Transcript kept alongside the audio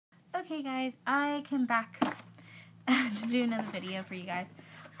Okay guys, I came back to do another video for you guys.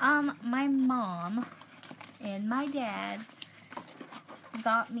 My mom and my dad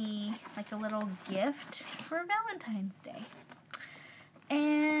got me like a little gift for Valentine's Day.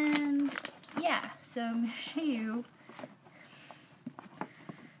 And yeah, so I'm going to show you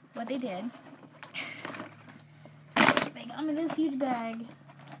what they did. They got me this huge bag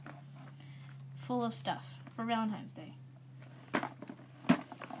full of stuff for Valentine's Day.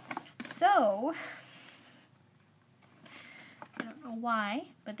 So, I don't know why,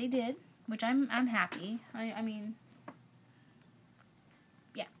 but they did, which I'm happy. I mean,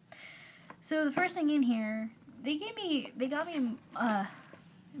 yeah. So the first thing in here, they got me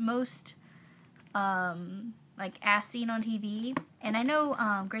most like As Seen on TV, and I know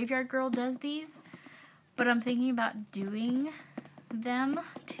Graveyard Girl does these, but I'm thinking about doing them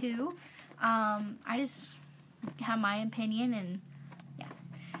too. I just have my opinion, and yeah.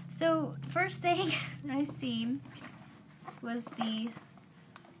 So first thing I seen was the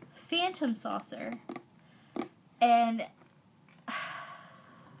Phantom saucer, and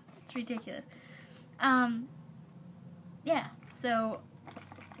it's ridiculous. Yeah, so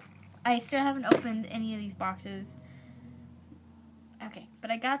I still haven't opened any of these boxes. Okay,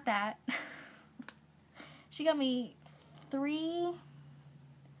 but I got that. She got me 3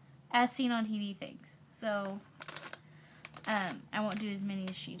 As Seen on TV things, so I won't do as many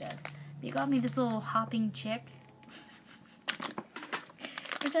as she does. But you got me this little hopping chick,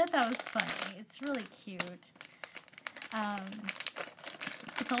 which I thought was funny. It's really cute.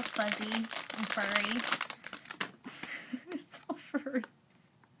 It's all fuzzy and furry. It's all furry.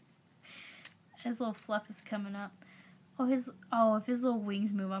 His little fluff is coming up. Oh, if his little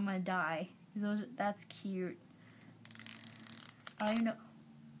wings move, I'm gonna die. That's cute. I don't even know.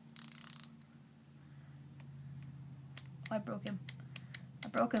 Oh, I broke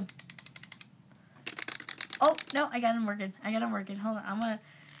him. Oh, no, I got him working. Hold on, I'm gonna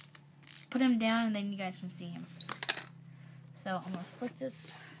put him down and then you guys can see him. So I'm gonna flip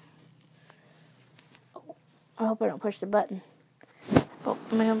this. Oh, I hope I don't push the button. Oh,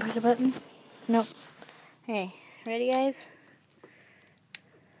 am I gonna push the button? Nope. Okay, ready guys?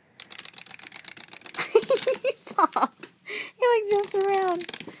 Stop. He like jumps around.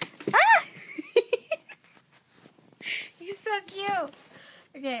 Ah! He's so cute.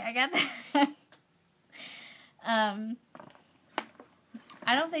 Okay, I got that.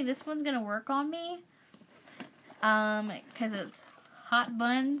 I don't think this one's gonna work on me. Cause it's hot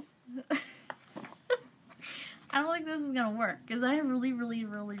buns. I don't think this is gonna work because I have really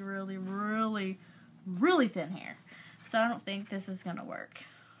thin hair. So I don't think this is gonna work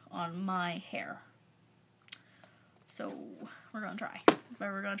on my hair. So we're gonna try.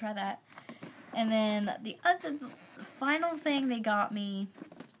 But we're gonna try that. And then the final thing they got me,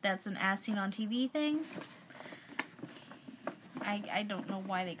 that's an As Seen on TV thing. I don't know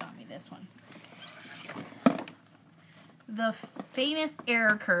why they got me this one. The famous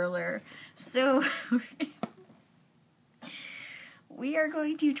air curler. So we are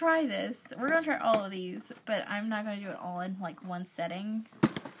going to try this. We're going to try all of these, but I'm not going to do it all in like one setting.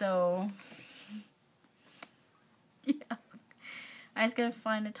 So yeah. I was going to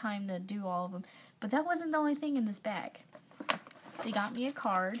find a time to do all of them. But that wasn't the only thing in this bag. They got me a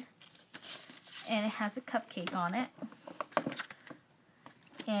card, and it has a cupcake on it.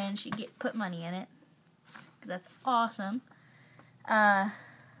 And she put money in it. That's awesome.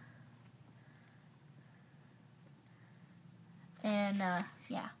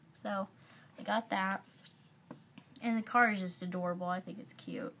 Yeah, so I got that. And the card is just adorable. I think it's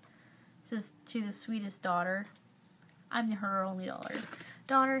cute. It says, "To the sweetest daughter." I'm her only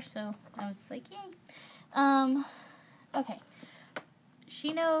daughter, so I was like, yay. Okay.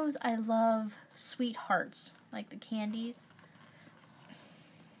 She knows I love sweethearts, like the candies.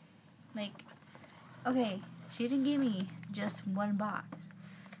 Like, okay, she didn't give me just 1 box.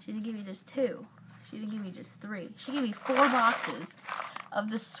 She didn't give me just 2. She didn't give me just 3. She gave me 4 boxes of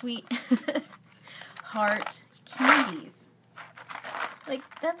the sweet heart candies. Like,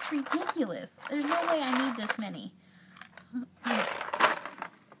 that's ridiculous. There's no way I need this many.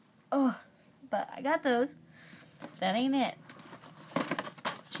 Oh, but I got those. That ain't it.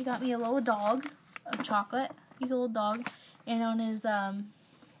 She got me a little dog of chocolate. He's a little dog. And on his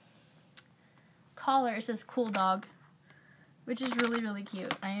collar it says "Cool Dog," which is really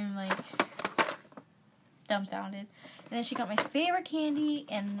cute. I am like dumbfounded. And then she got my favorite candy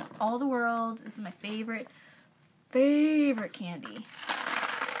in all the world. This is my favorite candy.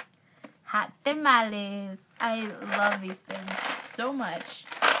 Hot tamales. I love these things so much.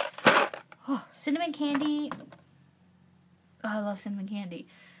 Oh, cinnamon candy. Oh, I love cinnamon candy.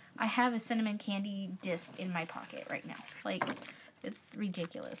 I have a cinnamon candy disc in my pocket right now. Like, it's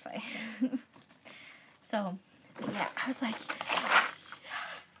ridiculous. So, yeah, I was like,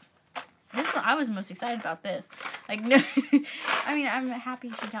 yes. This one, I was most excited about this. Like, no, I mean, I'm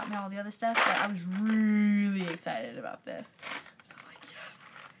happy she got me all the other stuff, but I was really excited about this. So I'm like,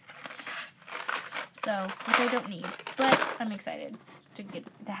 yes. So, which I don't need, but I'm excited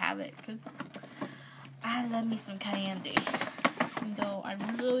to have it, because I love me some candy. Though I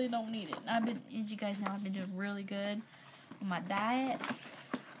really don't need it. As you guys know, I've been doing really good on my diet.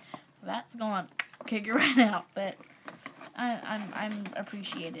 That's going to kick it right out, but I'm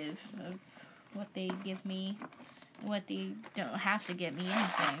appreciative of what they give me, what they don't have to give me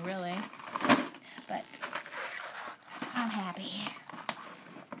anything, really. But I'm happy.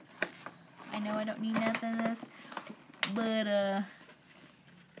 I know I don't need nothing of this, but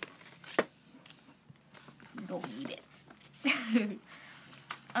don't need it.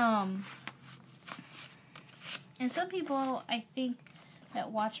 And some people, I think,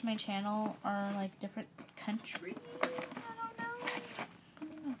 that watch my channel are like different countries. I don't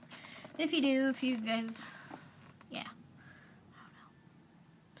know. If you guys, yeah, I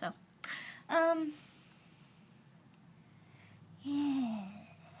don't know. So, yeah.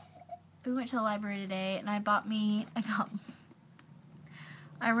 We went to the library today, and I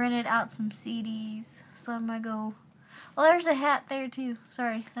rented out some CDs, so I'm gonna go. Well, there's a hat there too.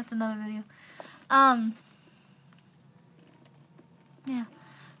 Sorry, that's another video. Yeah,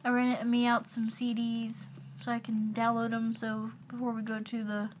 I rented me out some CDs so I can download them. So before we go to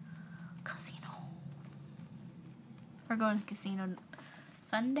the casino, we're going to the casino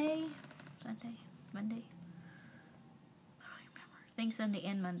Monday. I don't remember. I think Sunday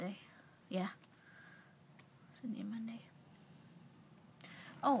and Monday. Yeah, Sunday and Monday.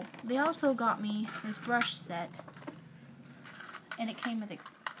 Oh, they also got me this brush set. And it came with a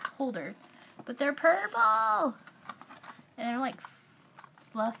holder. But they're purple! And they're like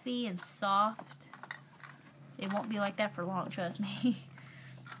fluffy and soft. They won't be like that for long, trust me.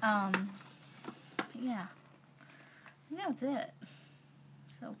 Yeah. I think that's it.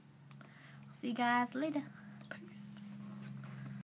 So, I'll see you guys later.